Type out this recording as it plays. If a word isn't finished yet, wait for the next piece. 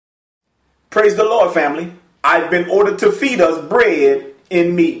Praise the Lord, family. I've been ordered to feed us bread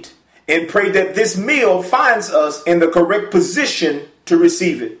and meat, and pray that this meal finds us in the correct position to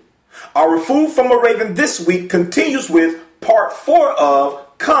receive it. Our Food from a Raven this week continues with part 4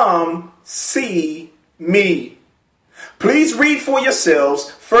 of Come See Me. Please read for yourselves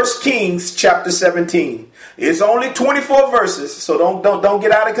 1 Kings chapter 17. It's only 24 verses, so don't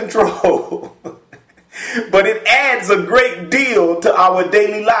get out of control. But it adds a great deal to our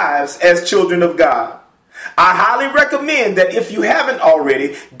daily lives as children of God. I highly recommend that if you haven't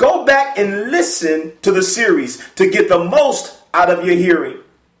already, go back and listen to the series to get the most out of your hearing.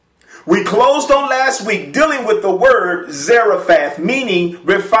 We closed on last week dealing with the word Zarephath, meaning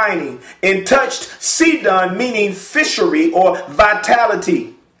refining, and touched Sidon, meaning fishery or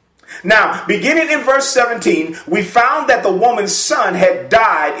vitality. Now, beginning in verse 17, we found that the woman's son had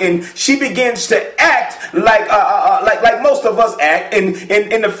died, and she begins to act like most of us act,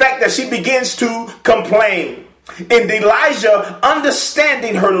 in the fact that she begins to complain. And Elijah,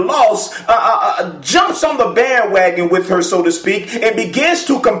 understanding her loss, jumps on the bandwagon with her, so to speak, and begins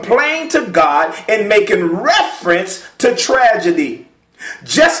to complain to God and making reference to tragedy.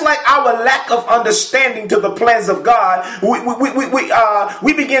 Just like our lack of understanding to the plans of God,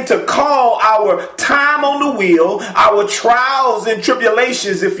 we begin to call our time on the wheel, our trials and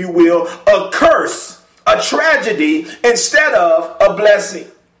tribulations, if you will, a curse, a tragedy, instead of a blessing.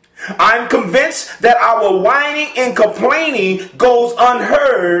 I'm convinced that our whining and complaining goes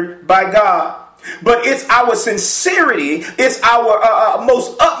unheard by God. But it's our sincerity, it's our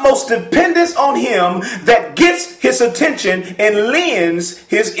utmost dependence on Him that gets His attention and lends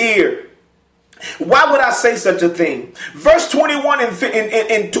His ear. Why would I say such a thing? Verse 21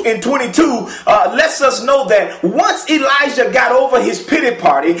 and 22 lets us know that once Elijah got over his pity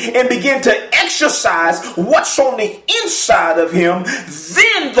party and began to exercise what's on the inside of him,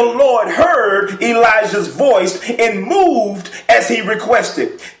 then the Lord heard Elijah's voice and moved as he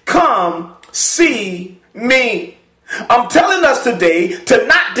requested. Come see me. I'm telling us today to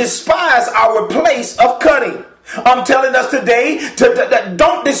not despise our place of cutting. I'm telling us today to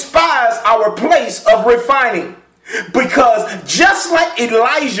don't despise our place of refining. Because just like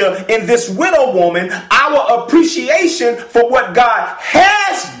Elijah and this widow woman, our appreciation for what God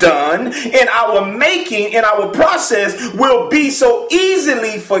has done in our making, in our process, will be so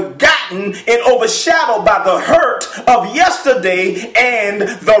easily forgotten and overshadowed by the hurt of yesterday and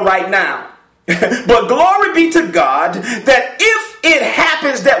the right now. But glory be to God that if it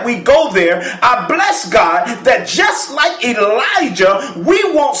happens that we go there, I bless God that just like Elijah, we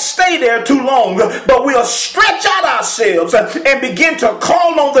won't stay there too long, but we'll stretch out ourselves and begin to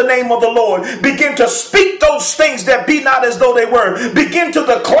call on the name of the Lord, begin to speak those things that be not as though they were, begin to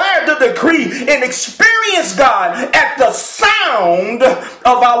declare the decree and experience God at the sound of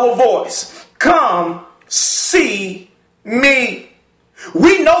our voice. Come see me.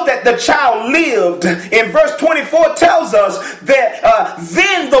 We know that the child lived. In verse 24 tells us that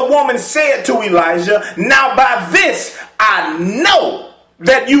then the woman said to Elijah, now by this I know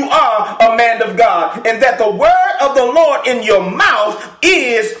that you are a man of God, and that the word of the Lord in your mouth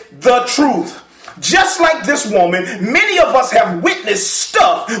is the truth. Just like this woman, many of us have witnessed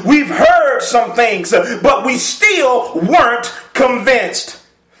stuff. We've heard some things, but we still weren't convinced.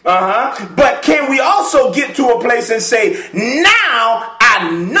 But can we also get to a place and say, now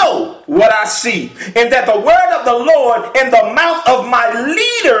I know what I see, and that the word of the Lord in the mouth of my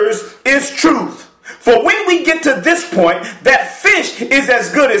leaders is truth? For when we get to this point, that fish is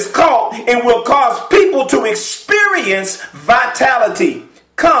as good as caught and will cause people to experience vitality.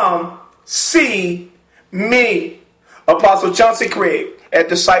 Come see me. Apostle Chauncey Craig at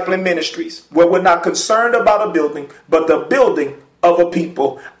Discipling Ministries, where we're not concerned about a building, but the building of a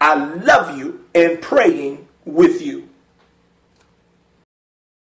people. I love you and praying with you.